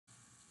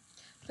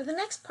For the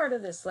next part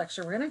of this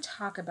lecture, we're going to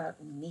talk about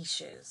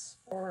niches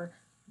or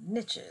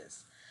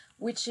niches,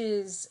 which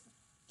is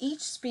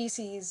each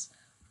species'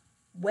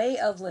 way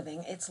of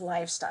living, its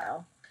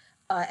lifestyle.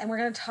 And we're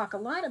going to talk a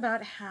lot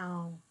about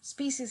how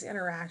species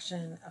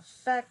interaction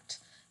affect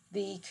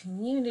the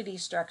community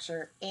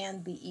structure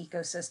and the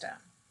ecosystem.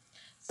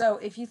 So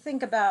if you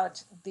think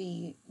about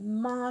the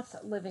moth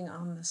living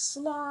on the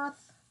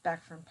sloth,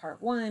 back from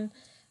part 1,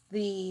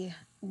 the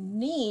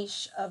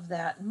niche of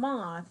that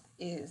moth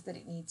is that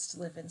it needs to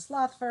live in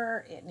sloth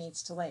fur, it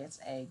needs to lay its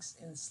eggs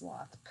in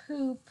sloth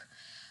poop.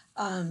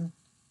 The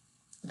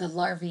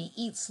larvae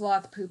eat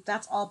sloth poop.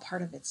 That's all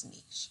part of its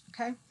niche,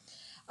 okay?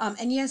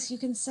 And yes, you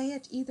can say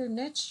it either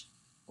niche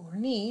or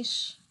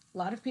niche. A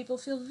lot of people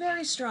feel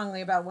very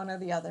strongly about one or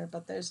the other,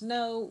 but there's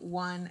no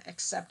one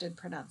accepted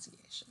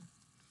pronunciation.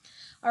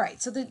 All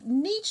right, so the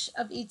niche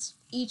of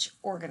each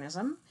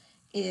organism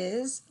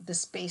is the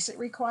space it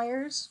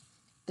requires,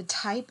 the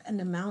type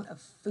and amount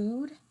of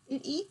food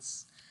it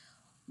eats,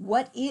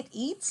 what it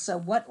eats, so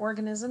what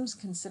organisms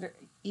consider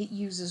it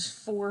uses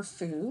for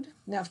food.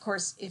 Now, of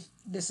course, if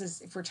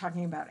we're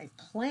talking about a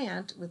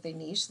plant with a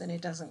niche, then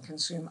it doesn't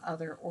consume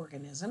other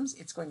organisms.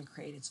 It's going to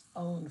create its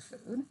own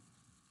food.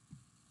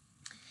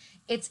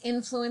 Its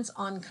influence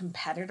on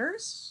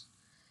competitors,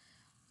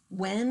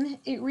 when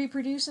it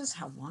reproduces,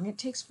 how long it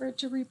takes for it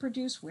to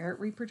reproduce, where it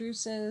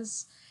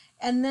reproduces,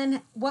 and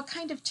then what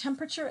kind of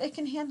temperature it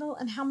can handle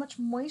and how much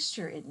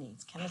moisture it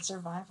needs. Can it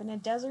survive in a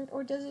desert,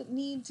 or does it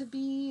need to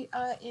be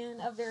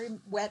in a very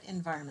wet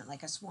environment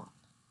like a swamp?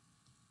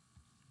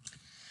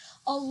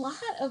 A lot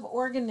of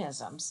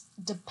organisms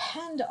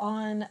depend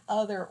on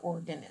other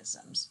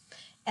organisms,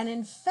 and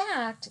in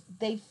fact,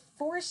 they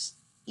force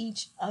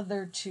each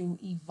other to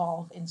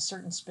evolve in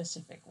certain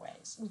specific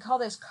ways. We call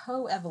this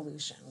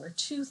coevolution, where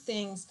two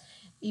things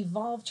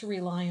evolve to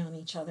rely on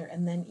each other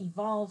and then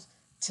evolve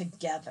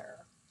together.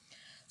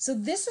 So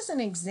this is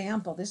an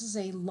example. This is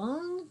a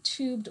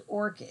long-tubed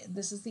orchid.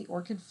 This is the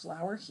orchid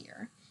flower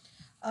here.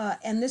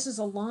 And this is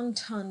a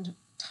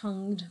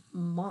long-tongued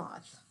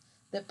moth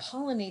that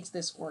pollinates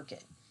this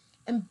orchid.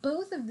 And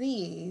both of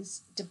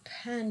these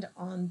depend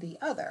on the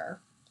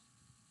other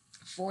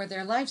for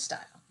their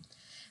lifestyle.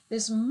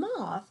 This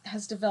moth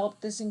has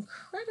developed this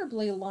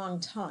incredibly long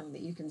tongue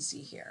that you can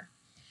see here.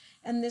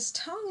 And this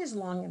tongue is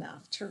long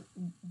enough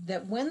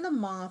that when the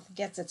moth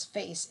gets its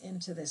face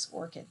into this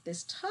orchid,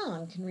 this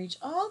tongue can reach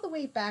all the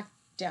way back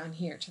down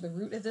here to the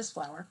root of this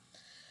flower,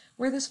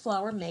 where this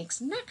flower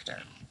makes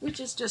nectar, which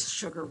is just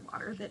sugar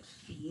water that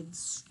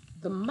feeds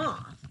the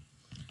moth.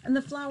 And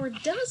the flower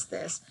does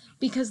this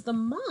because the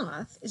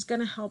moth is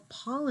going to help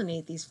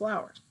pollinate these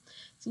flowers.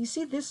 So you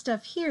see this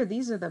stuff here,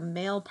 these are the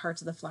male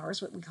parts of the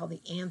flowers, what we call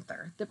the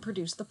anther, that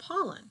produce the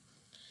pollen.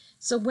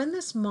 So when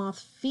this moth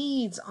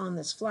feeds on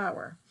this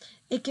flower,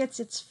 it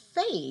gets its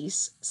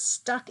face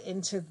stuck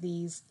into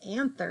these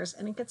anthers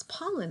and it gets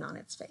pollen on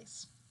its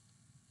face.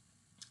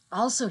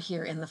 Also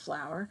here in the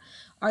flower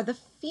are the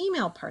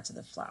female parts of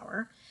the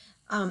flower,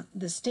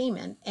 the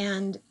stamen,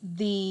 and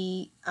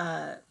the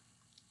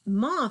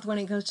moth, when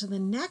it goes to the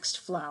next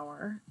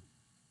flower,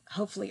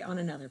 hopefully on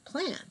another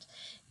plant,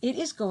 it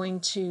is going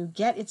to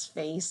get its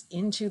face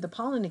into the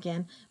pollen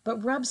again,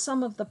 but rub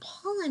some of the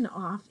pollen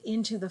off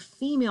into the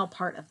female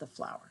part of the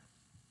flower.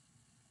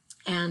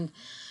 And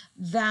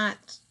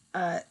that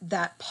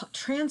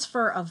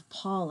transfer of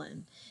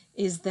pollen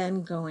is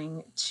then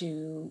going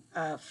to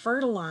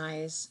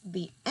fertilize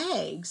the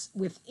eggs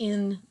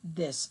within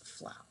this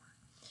flower.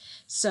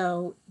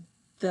 So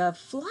the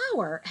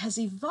flower has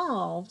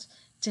evolved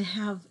to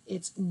have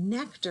its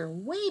nectar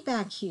way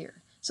back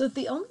here. So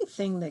the only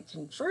thing that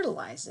can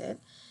fertilize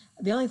it,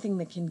 the only thing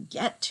that can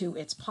get to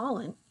its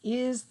pollen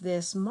is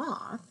this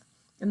moth.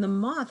 And the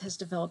moth has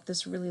developed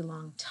this really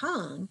long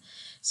tongue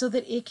so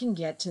that it can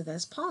get to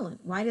this pollen.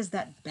 Why does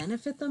that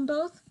benefit them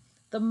both?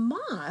 The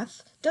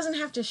moth doesn't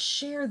have to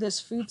share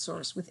this food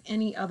source with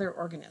any other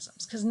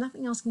organisms because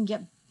nothing else can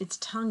get its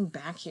tongue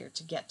back here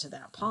to get to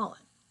that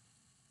pollen.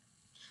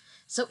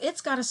 So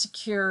it's got a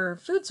secure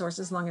food source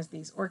as long as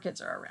these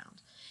orchids are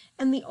around.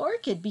 And the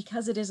orchid,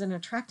 because it isn't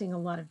attracting a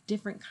lot of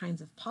different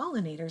kinds of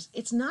pollinators,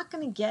 it's not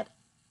going to get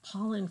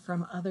pollen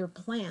from other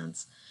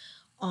plants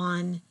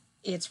on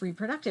its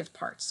reproductive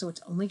parts. So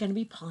it's only going to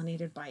be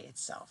pollinated by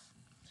itself.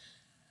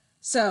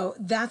 So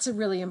that's a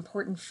really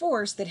important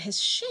force that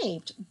has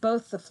shaped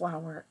both the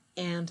flower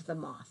and the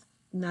moth.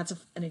 And that's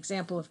an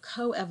example of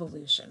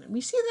coevolution. And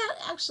we see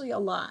that actually a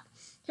lot.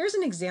 Here's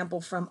an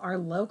example from our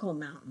local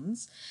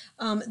mountains.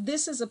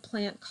 This is a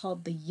plant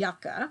called the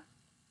yucca.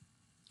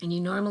 And you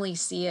normally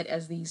see it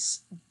as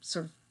these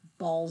sort of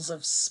balls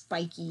of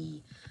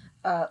spiky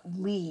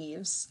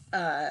leaves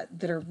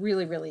that are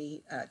really,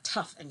 really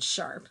tough and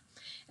sharp.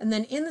 And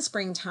then in the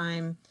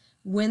springtime,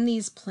 when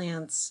these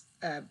plants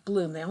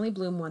bloom, they only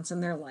bloom once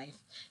in their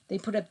life, they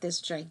put up this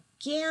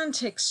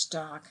gigantic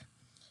stalk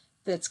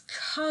that's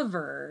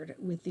covered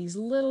with these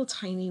little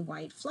tiny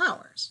white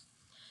flowers.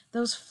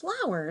 Those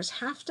flowers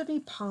have to be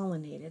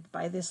pollinated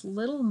by this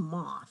little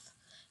moth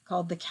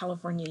called the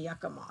California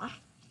yucca moth.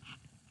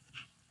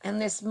 And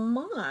this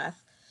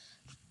moth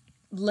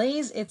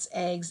lays its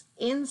eggs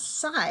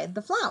inside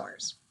the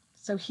flowers.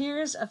 So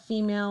here's a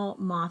female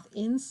moth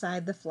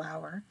inside the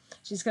flower.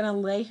 She's going to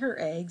lay her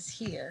eggs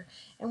here.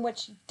 And what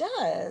she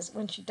does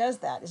when she does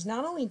that is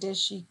not only does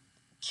she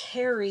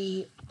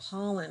carry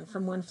pollen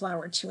from one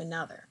flower to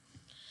another,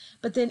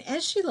 but then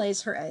as she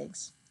lays her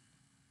eggs,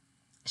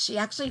 she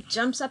actually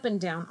jumps up and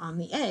down on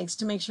the eggs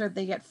to make sure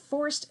they get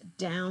forced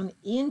down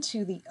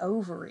into the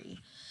ovary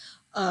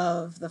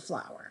of the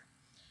flower.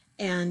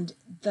 And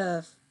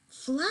the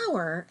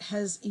flower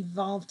has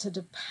evolved to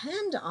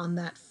depend on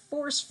that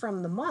force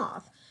from the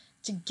moth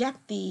to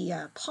get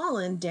the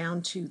pollen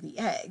down to the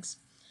eggs.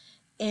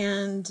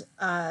 And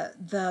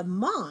the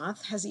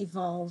moth has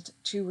evolved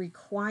to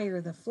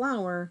require the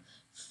flower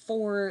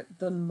for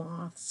the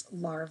moth's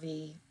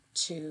larvae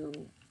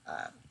to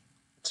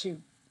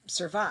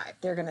survive.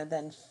 They're going to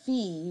then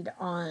feed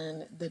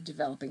on the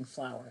developing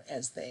flower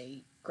as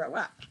they grow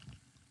up.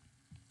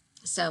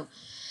 So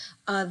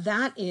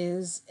that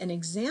is an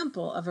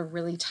example of a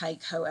really tight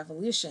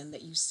coevolution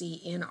that you see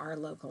in our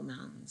local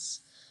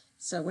mountains.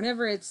 So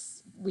whenever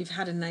we've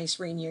had a nice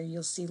rain year,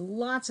 you'll see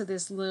lots of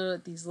these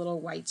little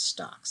white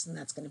stalks, and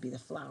that's going to be the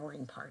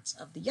flowering parts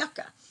of the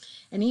yucca.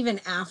 And even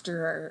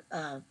after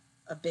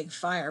a big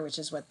fire, which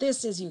is what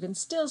this is, you can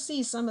still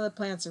see some of the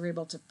plants are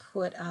able to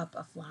put up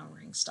a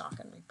flowering stalk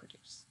and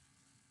reproduce.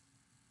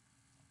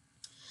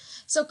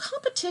 So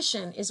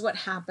competition is what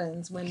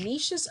happens when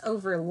niches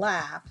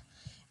overlap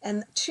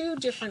and two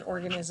different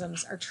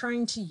organisms are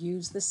trying to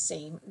use the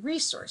same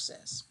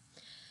resources.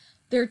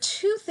 There are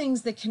two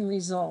things that can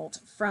result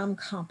from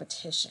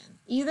competition.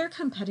 Either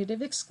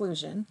competitive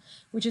exclusion,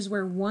 which is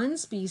where one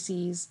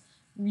species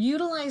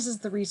utilizes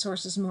the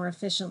resources more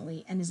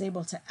efficiently and is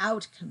able to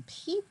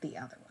outcompete the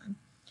other one,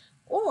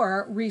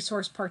 or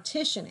resource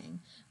partitioning,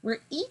 where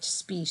each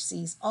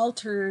species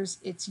alters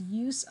its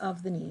use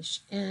of the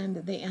niche and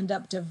they end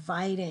up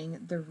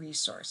dividing the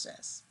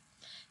resources.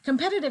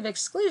 Competitive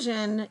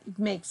exclusion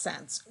makes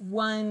sense.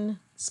 One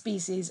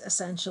species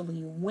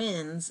essentially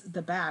wins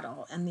the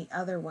battle and the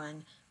other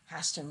one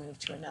has to move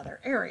to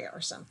another area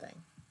or something.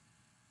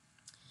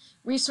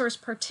 Resource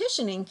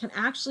partitioning can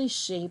actually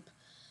shape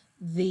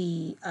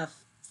the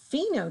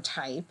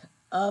phenotype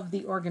of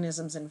the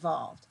organisms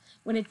involved.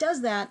 When it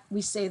does that,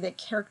 we say that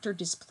character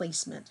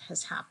displacement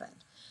has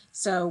happened.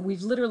 So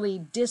we've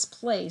literally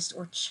displaced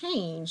or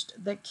changed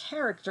the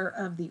character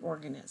of the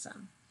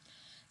organism.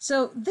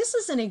 So this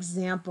is an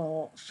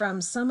example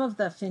from some of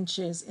the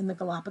finches in the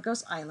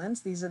Galapagos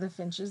Islands. These are the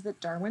finches that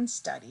Darwin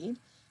studied.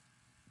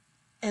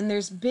 And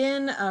there's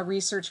been a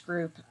research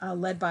group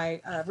led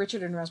by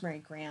Richard and Rosemary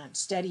Grant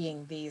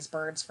studying these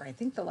birds for, I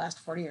think, the last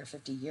 40 or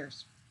 50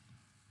 years.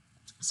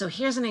 So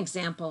here's an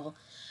example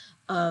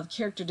of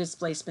character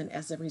displacement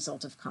as a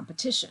result of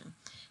competition.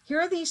 Here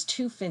are these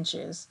two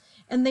finches,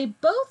 and they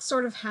both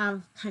sort of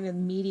have kind of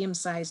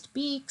medium-sized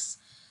beaks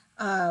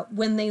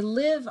when they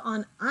live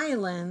on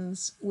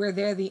islands where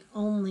they're the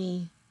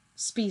only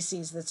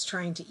species that's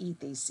trying to eat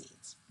these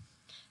seeds.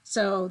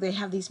 So they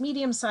have these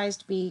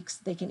medium-sized beaks.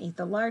 They can eat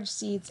the large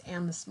seeds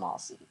and the small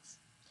seeds.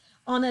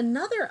 On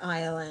another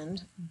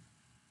island,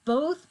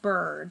 both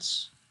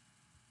birds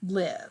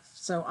live.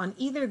 So on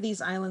either of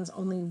these islands,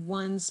 only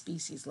one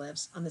species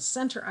lives. On the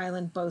center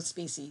island, both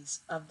species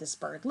of this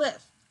bird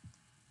live.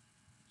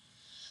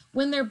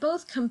 When they're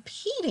both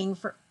competing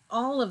for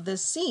all of the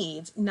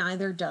seeds,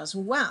 neither does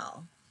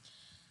well.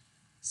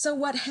 So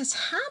what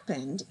has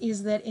happened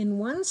is that in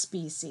one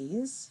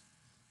species,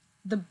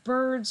 the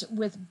birds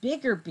with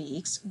bigger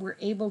beaks were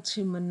able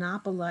to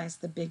monopolize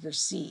the bigger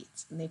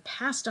seeds, and they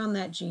passed on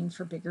that gene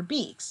for bigger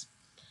beaks.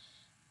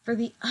 For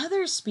the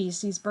other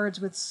species, birds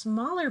with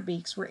smaller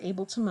beaks were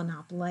able to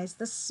monopolize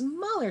the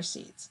smaller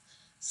seeds.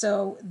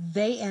 So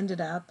they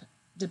ended up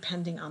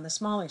depending on the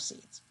smaller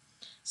seeds.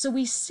 So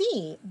we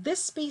see this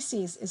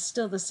species is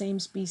still the same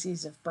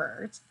species of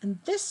birds, and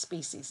this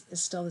species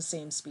is still the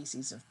same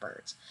species of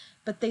birds,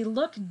 but they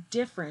look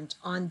different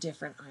on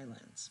different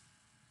islands.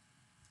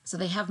 So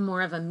they have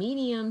more of a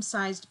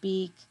medium-sized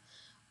beak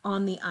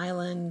on the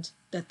island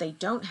that they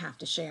don't have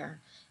to share,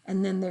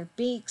 and then their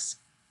beaks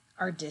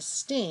are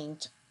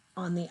distinct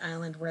on the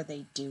island where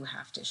they do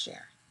have to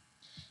share.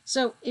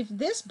 So if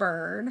this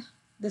bird,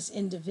 this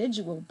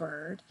individual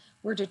bird,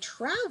 were to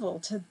travel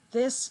to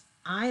this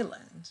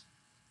island,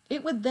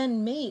 it would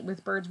then mate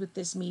with birds with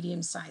this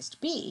medium-sized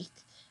beak,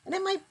 and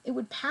it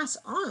would pass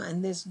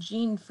on this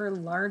gene for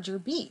larger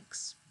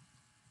beaks.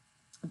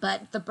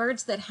 But the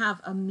birds that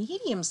have a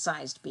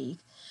medium-sized beak,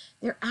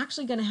 they're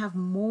actually going to have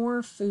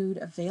more food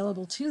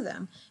available to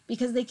them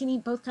because they can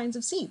eat both kinds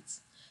of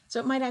seeds.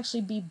 So it might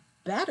actually be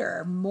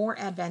better, more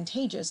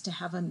advantageous to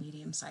have a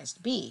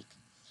medium-sized beak.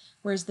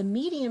 Whereas the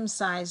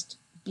medium-sized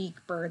beak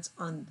birds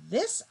on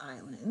this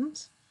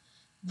island,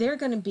 they're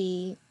going to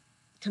be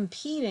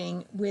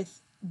competing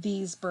with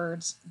these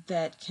birds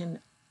that can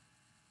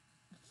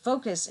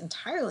focus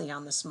entirely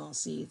on the small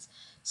seeds,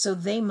 so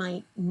they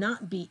might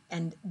not be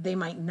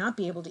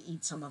able to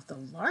eat some of the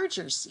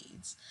larger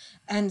seeds,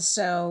 and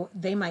so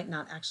they might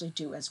not actually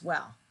do as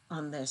well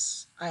on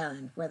this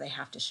island where they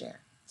have to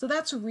share. So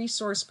that's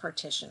resource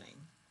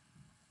partitioning,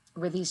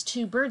 where these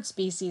two bird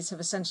species have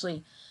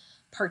essentially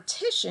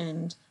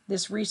partitioned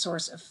this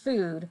resource of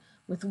food,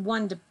 with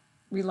one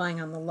relying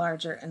on the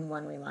larger and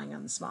one relying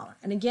on the smaller.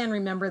 And again,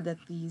 remember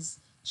that these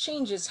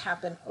changes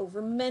happen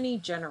over many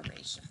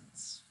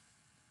generations.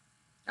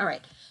 All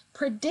right,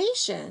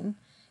 predation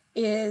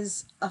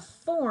is a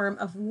form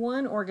of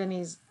one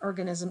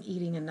organism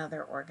eating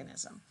another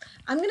organism.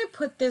 I'm going to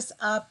put this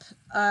up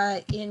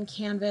in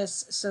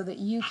Canvas so that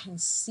you can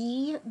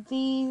see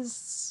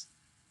these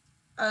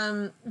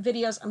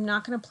videos. I'm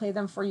not going to play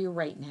them for you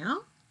right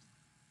now.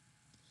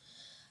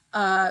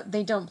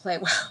 They don't play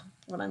well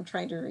when I'm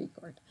trying to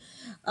record.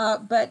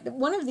 But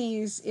one of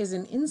these is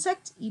an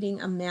insect eating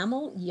a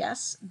mammal.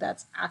 Yes,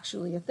 that's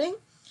actually a thing.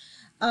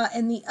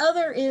 And the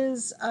other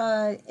is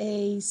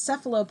a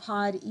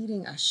cephalopod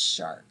eating a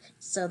shark.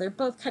 So they're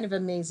both kind of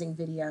amazing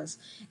videos.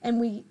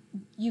 And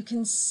you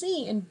can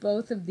see in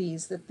both of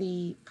these that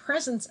the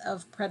presence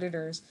of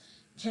predators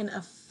can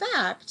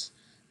affect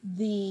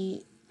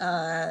the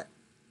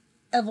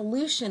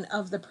evolution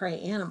of the prey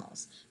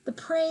animals. The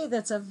prey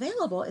that's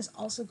available is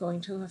also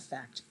going to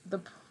affect the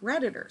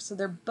predator. So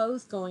they're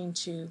both going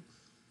to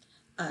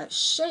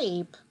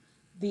shape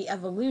the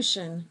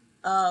evolution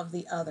of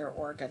the other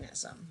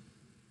organism.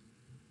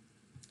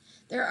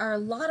 There are a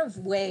lot of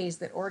ways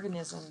that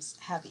organisms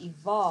have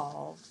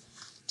evolved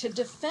to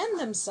defend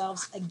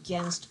themselves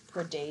against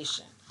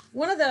predation.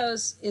 One of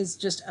those is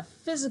just a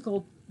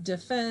physical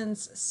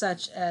defense,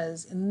 such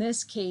as, in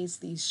this case,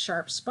 these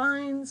sharp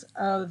spines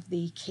of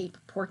the Cape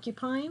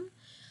porcupine.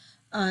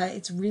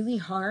 It's really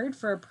hard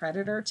for a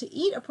predator to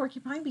eat a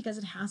porcupine because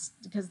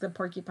the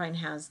porcupine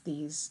has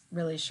these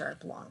really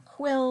sharp, long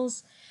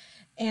quills,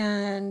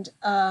 and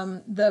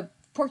the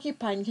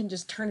porcupine can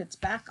just turn its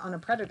back on a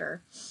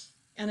predator,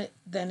 and it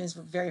then is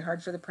very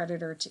hard for the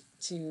predator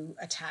to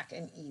attack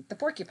and eat the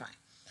porcupine.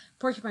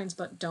 Porcupines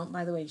don't,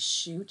 by the way,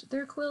 shoot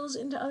their quills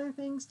into other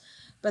things,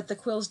 but the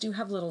quills do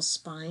have little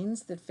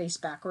spines that face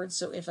backwards,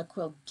 so if a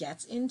quill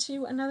gets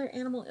into another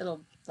animal,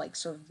 it'll like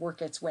sort of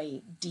work its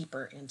way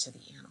deeper into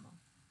the animal.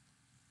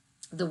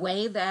 The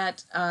way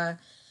that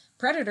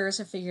predators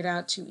have figured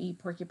out to eat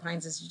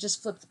porcupines is you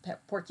just flip the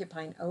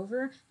porcupine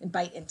over and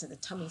bite into the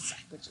tummy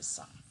side, which is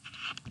soft.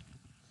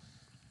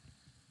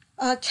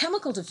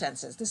 Chemical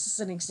defenses. This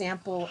is an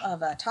example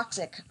of a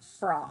toxic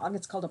frog.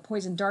 It's called a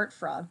poison dart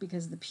frog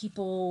because the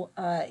people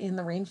in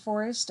the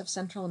rainforest of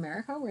Central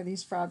America, where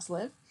these frogs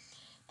live,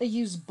 they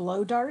use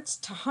blow darts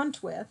to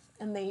hunt with,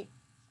 and they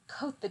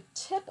coat the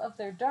tip of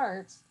their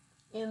darts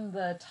in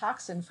the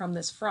toxin from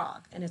this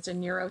frog, and it's a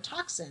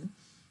neurotoxin,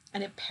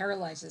 and it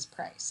paralyzes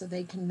prey. So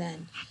they can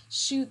then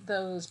shoot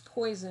those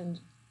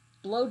poisoned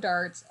blow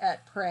darts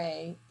at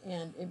prey,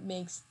 and it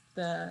makes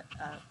the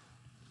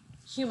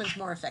humans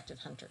more effective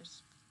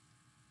hunters.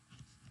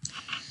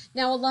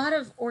 Now, a lot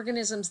of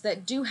organisms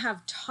that do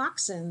have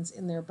toxins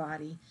in their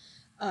body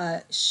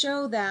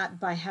show that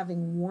by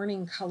having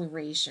warning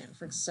coloration.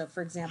 For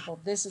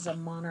example, this is a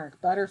monarch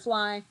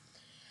butterfly,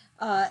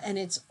 and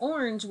it's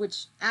orange,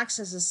 which acts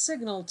as a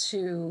signal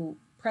to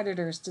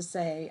predators to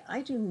say,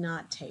 I do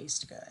not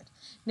taste good.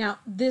 Now,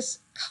 this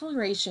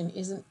coloration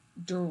isn't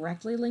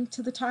directly linked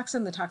to the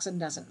toxin. The toxin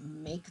doesn't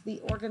make the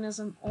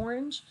organism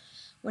orange.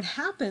 What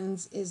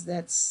happens is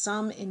that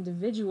some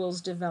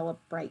individuals develop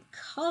bright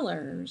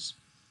colors,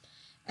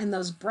 and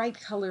those bright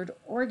colored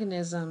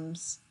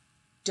organisms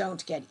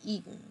don't get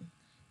eaten,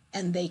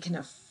 and they can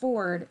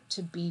afford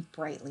to be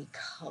brightly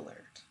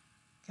colored.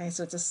 Okay,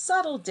 so it's a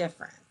subtle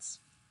difference.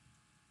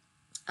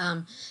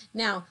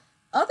 Now,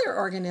 other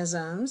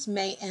organisms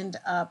may end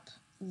up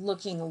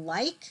looking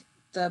like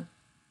the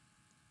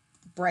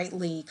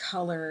brightly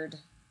colored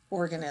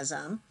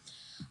organism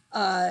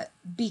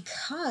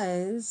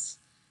because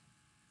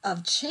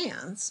of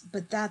chance,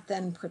 but that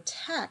then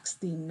protects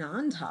the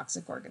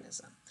non-toxic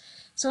organism.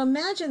 So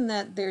imagine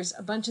that there's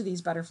a bunch of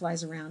these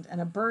butterflies around and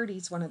a bird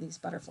eats one of these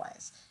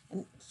butterflies.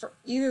 And for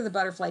either the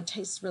butterfly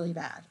tastes really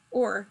bad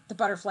or the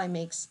butterfly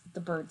makes the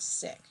bird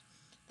sick.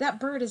 That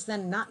bird is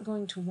then not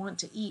going to want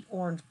to eat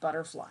orange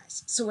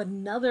butterflies. So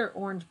another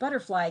orange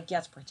butterfly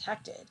gets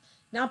protected,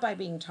 not by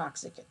being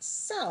toxic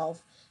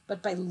itself,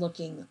 but by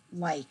looking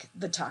like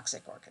the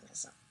toxic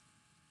organism.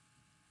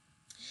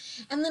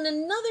 And then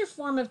another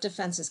form of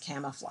defense is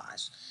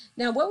camouflage.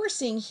 Now, what we're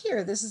seeing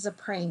here, this is a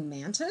praying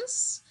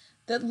mantis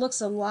that looks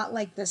a lot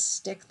like this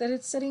stick that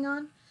it's sitting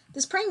on.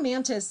 This praying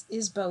mantis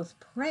is both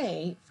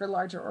prey for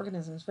larger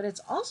organisms, but it's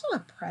also a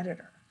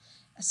predator.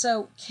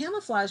 So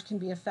camouflage can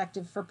be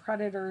effective for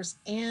predators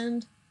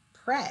and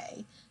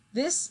prey.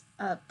 This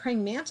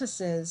praying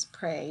mantises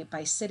prey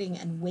by sitting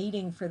and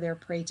waiting for their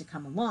prey to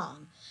come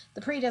along.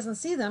 The prey doesn't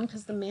see them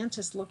because the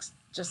mantis looks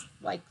just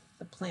like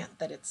the plant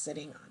that it's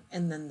sitting on,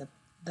 and then the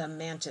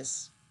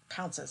mantis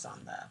pounces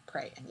on the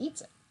prey and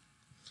eats it.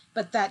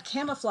 But that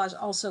camouflage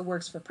also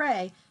works for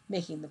prey,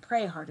 making the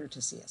prey harder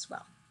to see as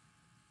well.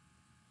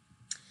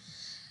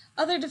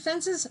 Other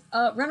defenses,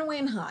 run away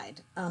and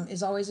hide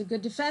is always a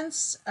good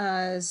defense.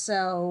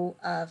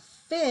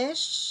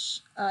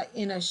 Fish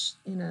in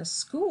a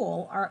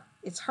school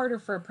it's harder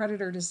for a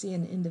predator to see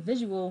an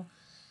individual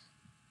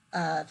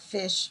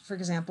fish, for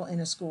example, in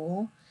a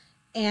school,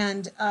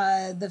 and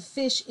the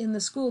fish in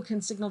the school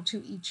can signal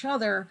to each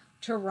other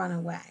to run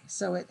away.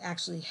 So it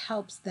actually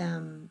helps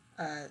them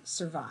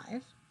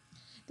survive.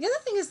 The other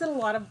thing is that a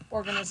lot of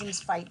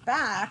organisms fight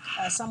back,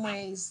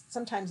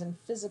 sometimes in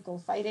physical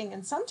fighting,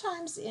 and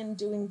sometimes in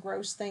doing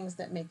gross things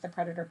that make the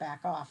predator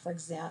back off. For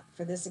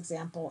this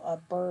example, a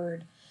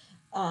bird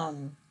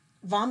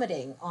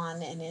vomiting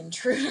on an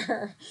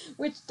intruder,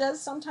 which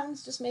does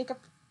sometimes just make a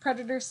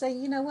predator say,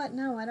 you know what,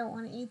 no, I don't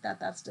want to eat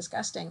that, that's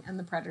disgusting, and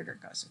the predator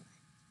goes away.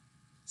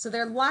 So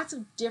there are lots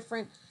of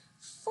different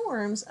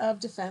forms of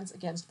defense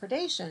against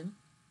predation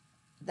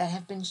that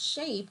have been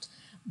shaped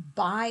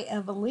by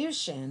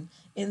evolution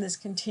in this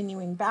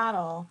continuing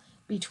battle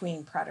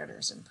between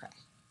predators and prey.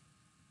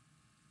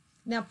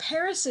 Now,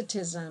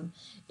 parasitism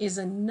is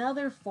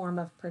another form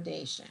of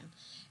predation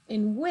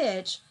in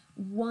which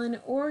one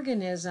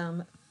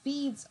organism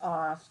feeds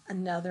off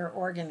another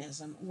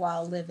organism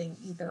while living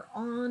either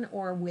on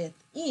or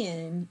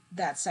within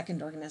that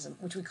second organism,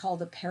 which we call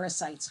the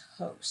parasite's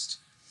host.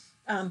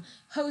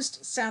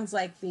 Host sounds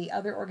like the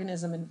other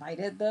organism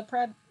invited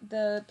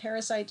the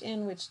parasite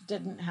in, which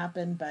didn't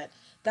happen, but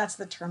that's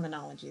the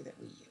terminology that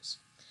we use.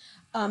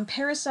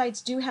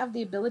 Parasites do have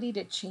the ability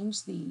to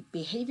change the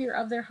behavior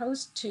of their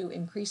host to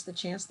increase the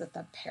chance that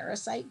the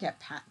parasite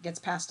gets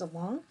passed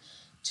along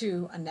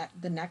to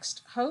the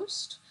next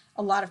host.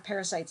 A lot of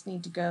parasites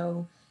need to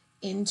go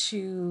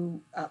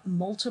into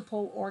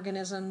multiple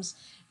organisms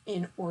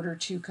in order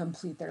to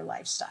complete their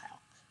life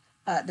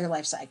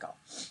cycle.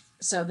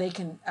 So they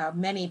can,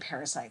 many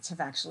parasites have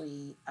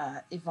actually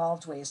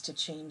evolved ways to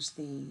change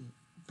the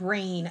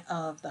brain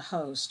of the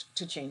host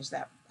to change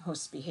that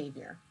host's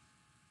behavior.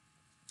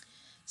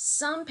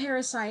 Some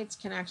parasites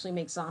can actually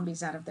make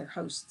zombies out of their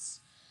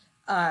hosts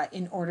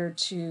in order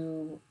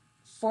to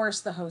force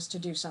the host to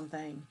do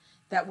something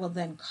that will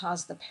then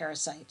cause the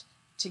parasite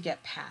to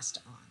get passed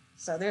on.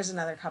 So there's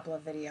another couple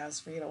of videos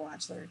for you to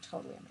watch that are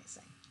totally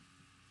amazing.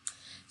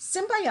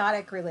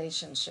 Symbiotic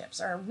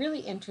relationships are a really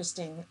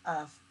interesting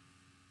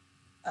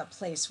a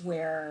place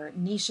where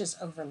niches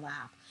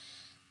overlap.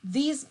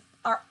 These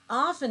are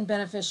often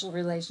beneficial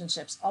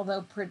relationships,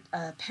 although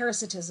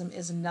parasitism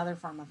is another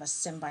form of a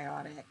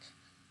symbiotic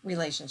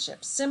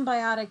relationship.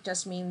 Symbiotic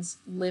just means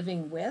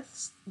living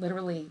with,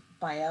 literally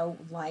bio,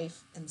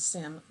 life, and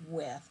sim,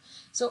 with.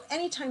 So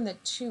anytime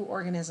that two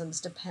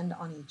organisms depend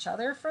on each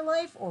other for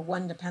life, or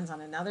one depends on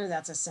another,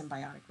 that's a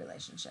symbiotic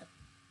relationship.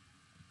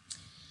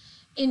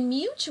 In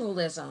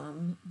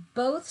mutualism,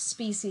 both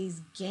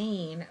species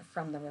gain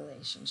from the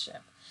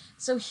relationship.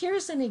 So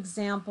here's an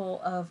example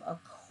of a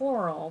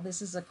coral.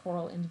 This is a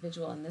coral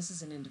individual, and this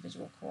is an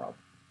individual coral.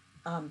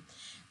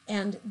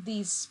 And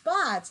these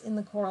spots in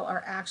the coral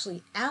are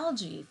actually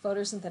algae,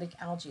 photosynthetic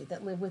algae,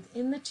 that live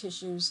within the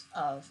tissues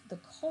of the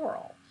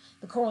coral.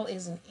 The coral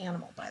is an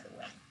animal, by the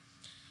way.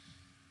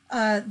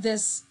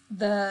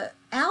 The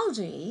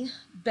algae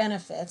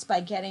benefits by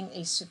getting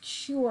a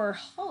secure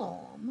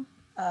home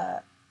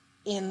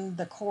in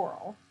the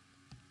coral.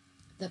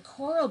 The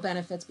coral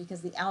benefits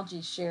because the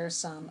algae share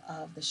some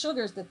of the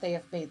sugars that they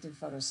have made through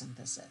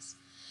photosynthesis.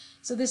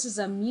 So this is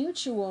a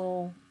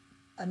mutualistic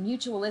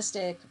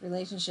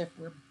relationship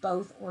where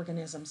both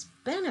organisms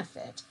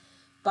benefit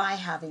by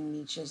having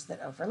niches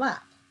that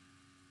overlap.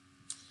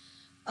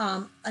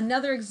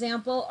 Another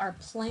example are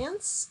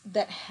plants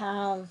that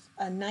have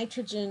a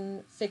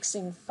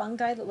nitrogen-fixing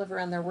fungi that live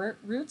around their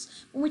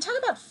roots. When we talk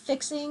about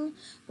fixing,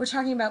 we're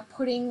talking about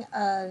putting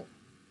a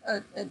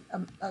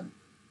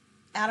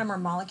atom or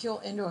molecule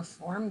into a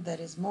form that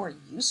is more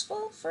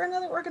useful for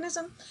another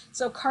organism.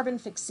 So carbon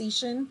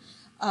fixation,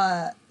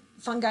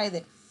 fungi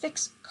that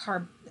fix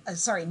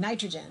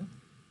nitrogen,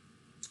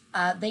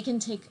 they can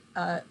take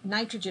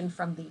nitrogen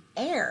from the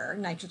air,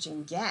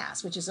 nitrogen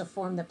gas, which is a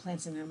form that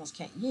plants and animals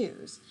can't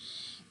use,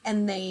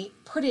 and they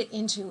put it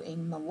into a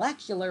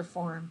molecular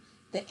form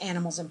that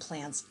animals and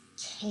plants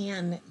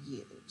can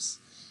use.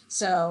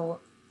 So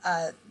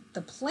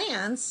the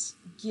plants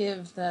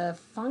give the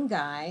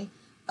fungi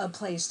a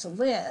place to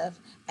live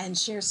and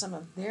share some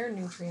of their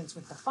nutrients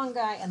with the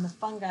fungi, and the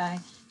fungi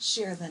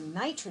share the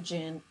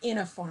nitrogen in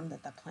a form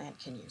that the plant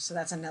can use. So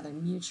that's another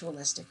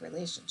mutualistic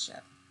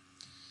relationship.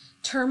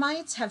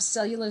 Termites have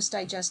cellulose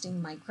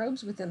digesting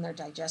microbes within their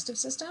digestive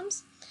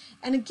systems.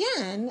 And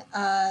again,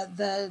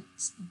 the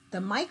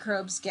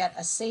microbes get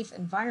a safe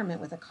environment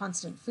with a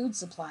constant food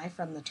supply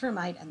from the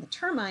termite, and the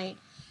termite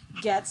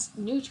gets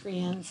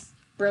nutrients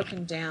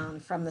broken down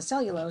from the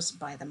cellulose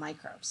by the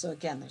microbes. So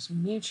again, there's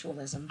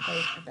mutualism,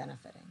 both are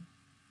benefiting.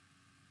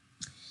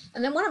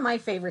 And then one of my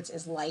favorites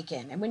is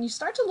lichen. And when you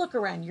start to look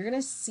around, you're going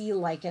to see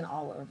lichen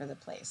all over the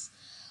place.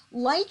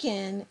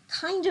 Lichen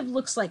kind of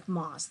looks like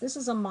moss. This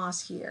is a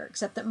moss here,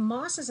 except that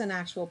moss is an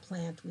actual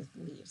plant with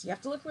leaves. You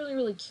have to look really,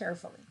 really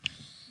carefully.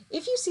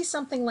 If you see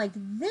something like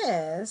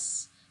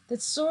this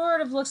that sort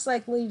of looks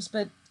like leaves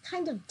but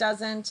kind of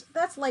doesn't,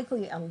 that's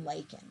likely a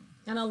lichen.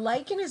 And a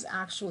lichen is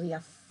actually a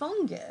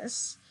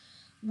fungus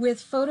with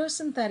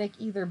photosynthetic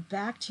either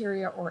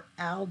bacteria or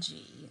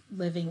algae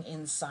living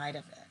inside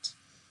of it.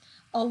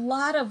 A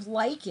lot of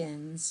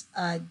lichens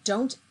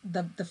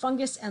the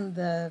fungus and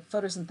the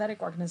photosynthetic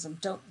organism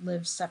don't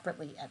live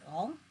separately at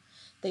all.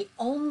 They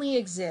only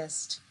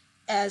exist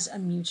as a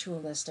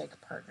mutualistic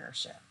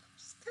partnership.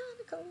 It's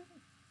kind of cool.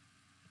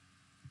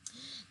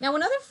 Now,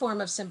 another form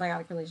of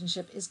symbiotic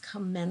relationship is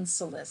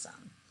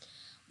commensalism,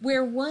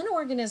 where one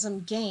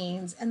organism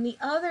gains and the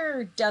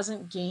other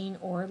doesn't gain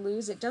or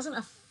lose. It doesn't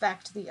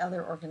affect the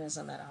other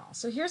organism at all.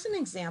 So here's an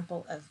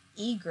example of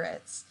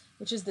egrets,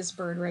 which is this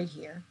bird right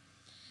here.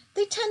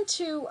 They tend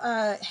to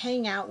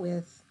hang out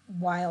with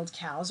wild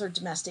cows or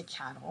domestic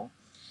cattle,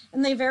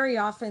 and they very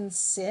often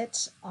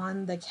sit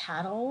on the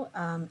cattle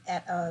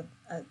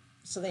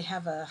so they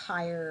have a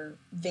higher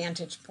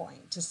vantage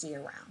point to see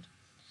around.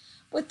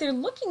 What they're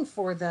looking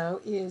for,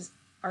 though,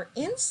 are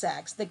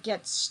insects that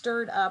get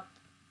stirred up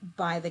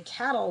by the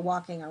cattle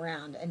walking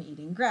around and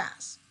eating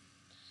grass.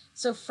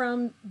 So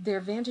from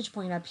their vantage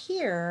point up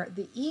here,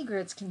 the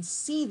egrets can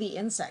see the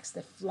insects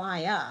that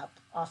fly up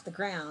off the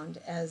ground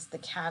as the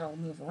cattle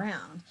move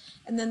around,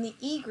 and then the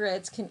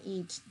egrets can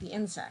eat the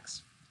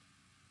insects.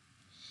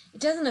 It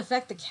doesn't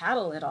affect the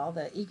cattle at all.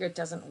 The egret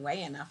doesn't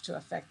weigh enough to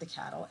affect the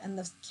cattle, and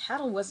the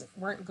cattle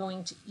weren't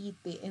going to eat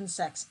the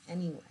insects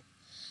anyway.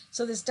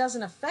 So this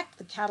doesn't affect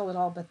the cattle at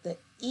all, but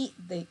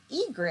the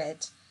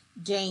egret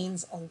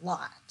gains a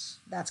lot.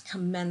 That's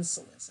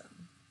commensalism.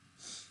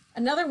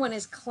 Another one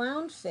is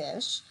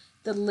clownfish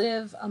that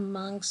live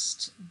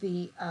amongst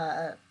the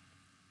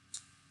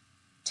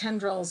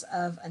tendrils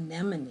of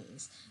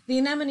anemones. The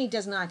anemone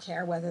does not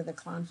care whether the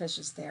clownfish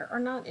is there or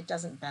not. It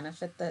doesn't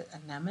benefit the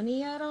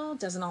anemone at all.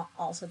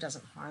 Also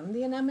doesn't harm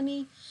the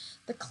anemone.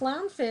 The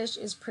clownfish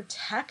is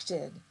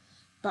protected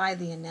by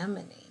the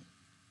anemone.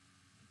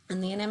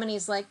 And the anemone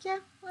is like, yeah,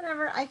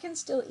 whatever, I can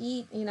still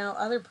eat,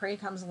 other prey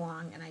comes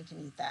along and I can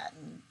eat that.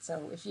 And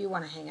so if you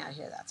want to hang out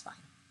here, that's fine.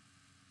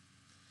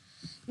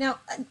 Now,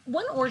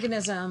 one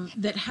organism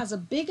that has a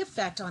big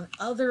effect on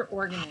other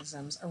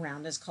organisms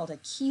around is called a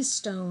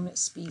keystone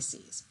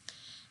species.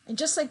 And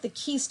just like the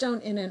keystone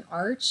in an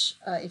arch,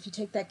 if you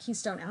take that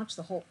keystone out,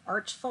 the whole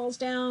arch falls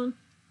down.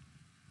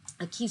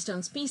 A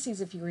keystone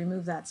species, if you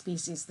remove that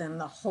species, then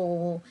the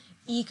whole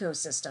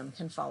ecosystem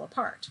can fall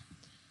apart.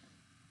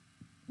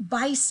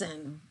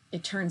 Bison,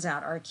 it turns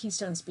out, are a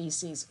keystone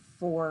species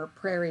for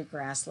prairie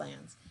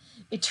grasslands.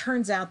 It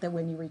turns out that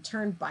when you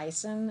return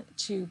bison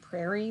to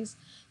prairies,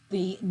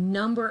 the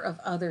number of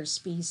other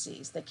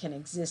species that can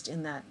exist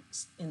in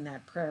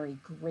that prairie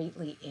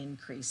greatly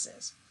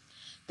increases.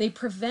 They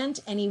prevent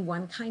any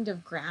one kind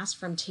of grass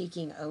from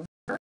taking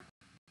over,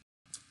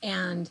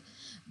 and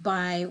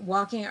by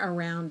walking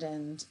around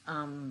and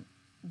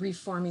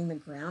reforming the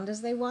ground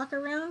as they walk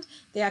around,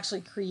 they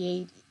actually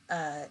create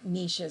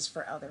niches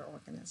for other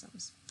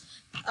organisms.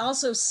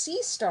 Also,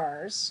 sea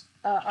stars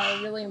are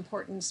a really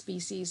important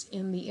species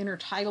in the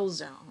intertidal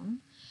zone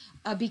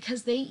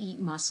because they eat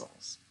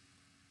mussels.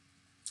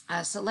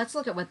 So let's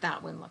look at what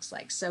that one looks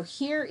like. So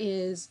here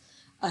is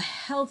a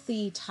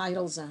healthy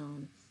tidal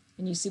zone.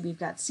 And you see we've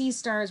got sea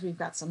stars, we've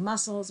got some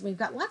mussels, we've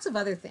got lots of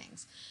other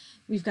things.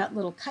 We've got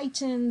little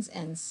chitons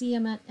and sea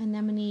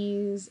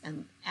anemones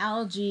and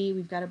algae.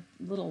 We've got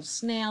little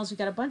snails. We've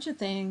got a bunch of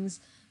things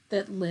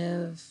that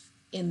live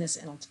in this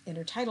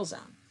intertidal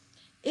zone.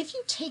 If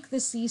you take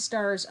the sea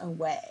stars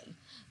away,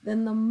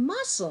 then the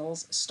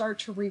mussels start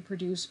to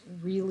reproduce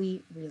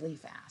really, really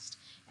fast.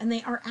 And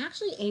they are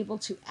actually able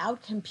to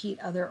outcompete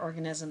other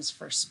organisms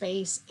for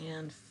space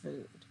and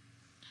food.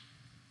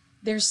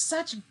 They're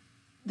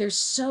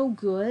so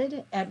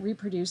good at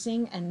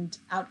reproducing and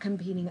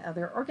outcompeting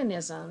other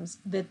organisms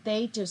that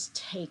they just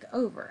take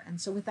over. And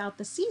so without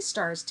the sea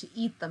stars to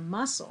eat the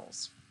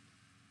mussels,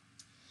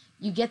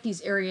 you get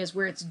these areas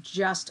where it's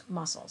just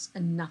mussels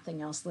and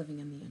nothing else living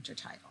in the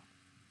intertidal.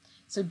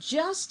 So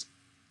just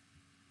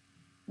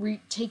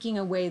taking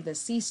away the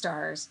sea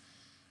stars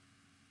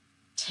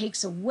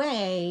takes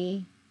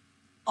away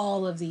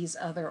all of these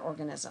other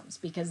organisms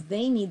because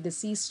they need the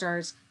sea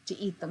stars to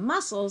eat the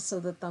mussels so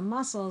that the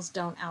mussels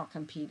don't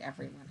outcompete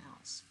everyone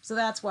else. So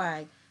that's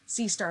why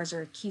sea stars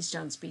are a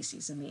keystone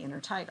species in the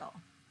intertidal.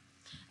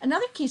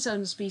 Another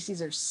keystone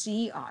species are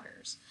sea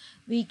otters.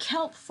 The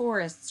kelp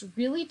forests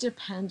really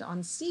depend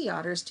on sea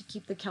otters to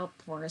keep the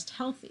kelp forest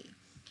healthy.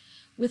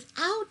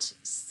 Without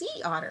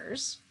sea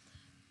otters,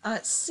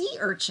 sea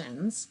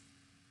urchins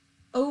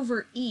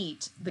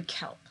overeat the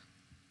kelp,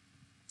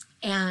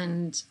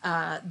 and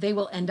they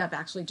will end up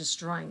actually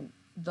destroying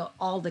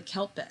all the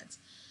kelp beds.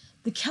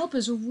 The kelp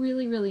is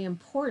really, really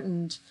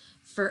important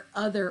for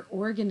other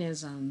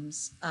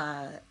organisms,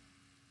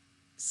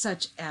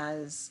 such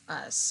as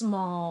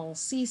small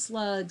sea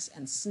slugs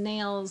and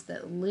snails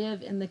that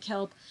live in the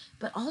kelp,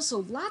 but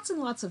also lots and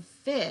lots of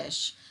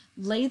fish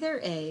lay their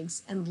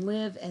eggs and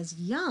live as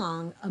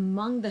young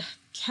among the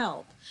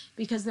kelp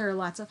because there are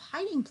lots of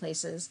hiding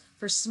places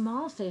for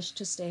small fish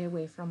to stay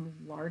away from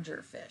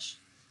larger fish.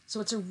 So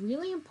it's a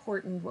really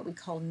important what we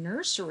call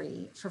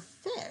nursery for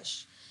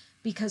fish,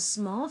 because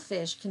small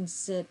fish can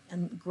sit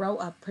and grow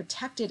up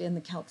protected in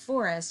the kelp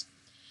forest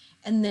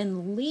and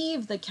then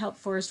leave the kelp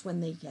forest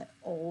when they get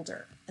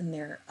older, and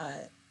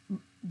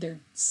their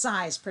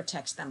size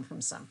protects them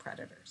from some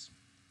predators.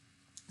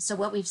 So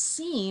what we've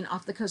seen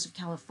off the coast of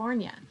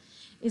California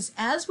is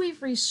as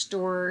we've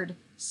restored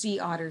sea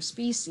otter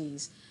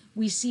species,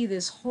 we see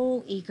this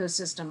whole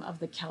ecosystem of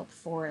the kelp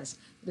forest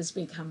that has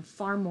become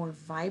far more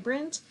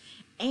vibrant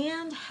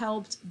and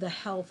helped the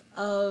health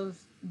of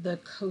the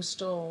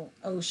coastal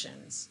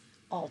oceans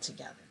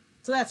altogether.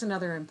 So that's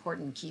another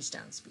important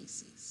keystone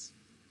species.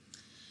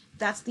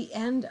 That's the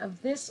end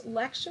of this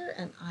lecture,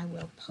 and I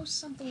will post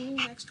something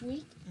new next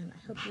week, and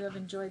I hope you have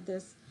enjoyed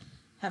this.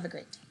 Have a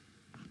great day.